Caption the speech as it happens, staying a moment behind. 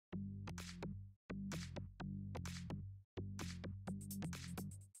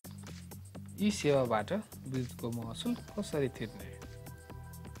E-Sewaबाट विद्युतको महसुल कसरी तिर्ने?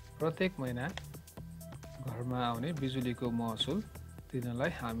 प्रत्येक महिना घरमा आउने बिजुलीको महसुल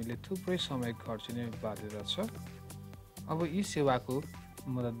तिर्नलाई हामीले थुप्रै समय खर्चिने बाध्यता छ। अब E-Sewaको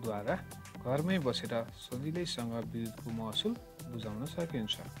मद्दतद्वारा घरमै बसेर सजिलैसँग विद्युतको महसुल बुझाउन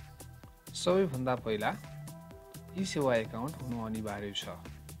सकिन्छ। सबैभन्दा पहिला E-Sewa एकाउन्ट हुनु अनिवार्य छ।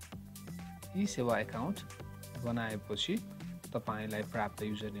 E-Sewa एकाउन्ट बनाएपछि तपाईलाई प्राप्त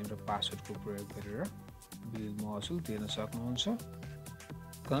युजरनेम र पासवर्डको प्रयोग गरेर विद्युत महसुल तिर्न सक्नुहुन्छ।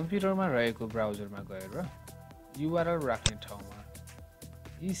 कम्प्युटरमा रहेको ब्राउजरमा गएर URL राख्ने ठाउँमा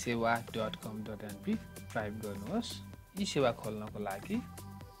esewa.com.np टाइप गर्नुहोस्। E-Sewa खोल्नको लागि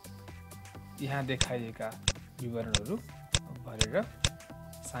यहाँ देखाइएका विवरणहरू भरेर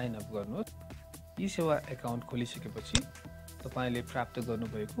साइन अप गर्नुहोस्। E-Sewa एकाउन्ट खोलिसकेपछि तपाईले प्राप्त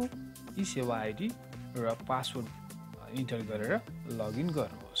गर्नुभएको E-Sewa आइडी र पासवर्ड इन्टर गरेर लगइन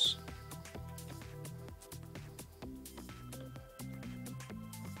गर्नुहोस्।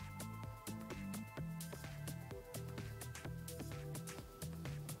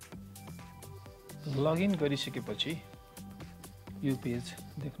 लगइन गरिसकेपछि यो पेज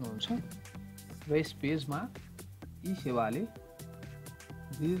देख्नुहुन्छ र यस पेजमा E-Sewaले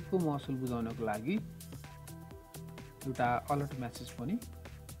विद्युतको महसुल बुझाउनको लागि एउटा अलर्ट मेसेज पनि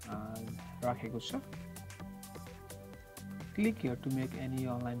राखेको छ। Click here to make any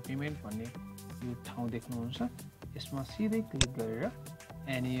online payment भन्ने यो ठाउँ देख्नुहुन्छ। यसमा सिधै क्लिक गरेर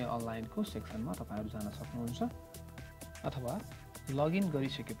एनी अनलाइनको सेक्सनमा तपाईहरु जान सक्नुहुन्छ अथवा लगइन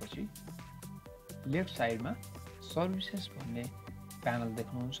गरिसकेपछि लेफ्ट साइडमा सर्भिसेस भन्ने प्यानल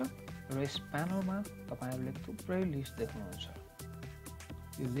देख्नुहुन्छ र यस प्यानलमा तपाईहरुले थुप्रै लिस्ट देख्नुहुन्छ।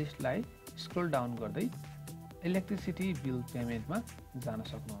 यो लिस्टलाई स्क्रोल डाउन गर्दै इलेक्ट्रिसिटी बिल पेमेन्टमा जान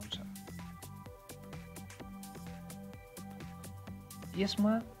सक्नुहुन्छ।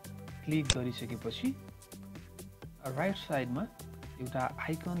 यसमा क्लिक गरिसकेपछि राइट साइडमा एउटा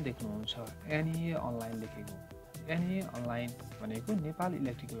आइकन देख्नुहुन्छ एनी अनलाइन लेखेको। एनी अनलाइन भनेको नेपाल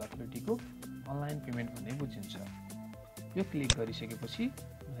इलेक्ट्रिकल अथोरिटीको अनलाइन पेमेन्ट भन्ने बुझिन्छ। यो क्लिक गरिसकेपछि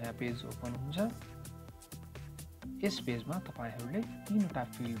नयाँ पेज ओपन हुन्छ। यस पेजमा तपाईहरुले तीनवटा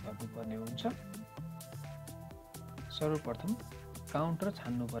फिल्ड भर्नुपर्ने हुन्छ। सर्वप्रथम काउन्टर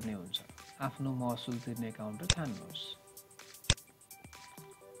छान्नुपर्ने हुन्छ। आफ्नो महसुल तिर्ने काउन्टर छान्नुहोस्।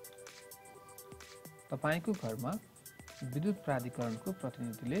 तपाईको घरमा विद्युत प्राधिकरणको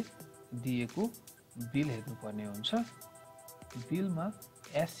प्रतिनिधिले दिएको बिल हेर्नुपर्ने हुन्छ। बिलमा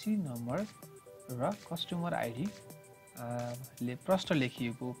एससी नम्बर र कस्टमर आइडी ले प्रष्ट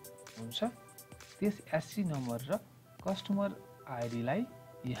लेखिएको हुन्छ। त्यस एससी नम्बर र कस्टमर आइडीलाई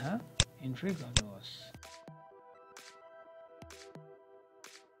यहाँ इन्ट्री गर्नुहोस्।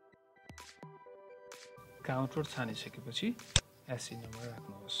 काउन्टर छानिसकेपछि एससी नम्बर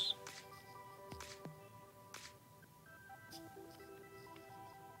राख्नुहोस्।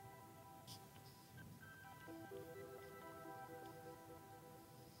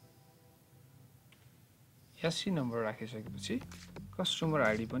 एससी नम्बर राखिसकेपछि कस्टमर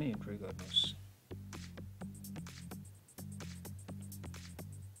आइडी पनि इन्ट्री गर्नुहोस्।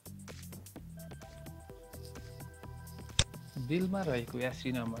 बिलमा रहेको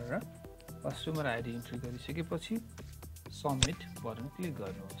एससी नम्बर र कस्टमर आइडी इन्ट्री गरिसकेपछि सबमिट बटन क्लिक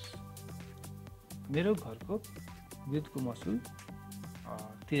गर्नुहोस्। मेरो घरको विद्युतको महसुल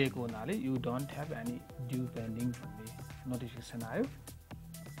तिरेको हुनाले you don't have any due pending भन्ने नोटिफिकेसन आयो।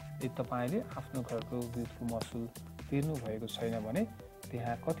 यदि तपाईले आफ्नो घरको विद्युतको महसुल तिर्नु भएको छैन भने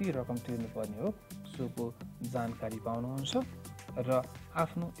त्यहाँ कति रकम तिर्नुपर्ने हो सोको जानकारी पाउनुहुन्छ र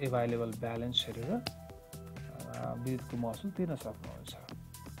आफ्नो अभाइलेबल ब्यालेन्स हेरेर विद्युतको महसुल तिर्न सक्नुहुन्छ।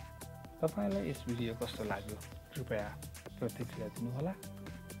 तपाईलाई यस भिडियो कस्तो लाग्यो कृपया प्रतिक्रिया दिनुहोला।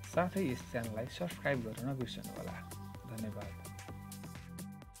 साथै यस च्यानललाई सब्स्क्राइब गर्न नबिर्सनु होला। धन्यवाद।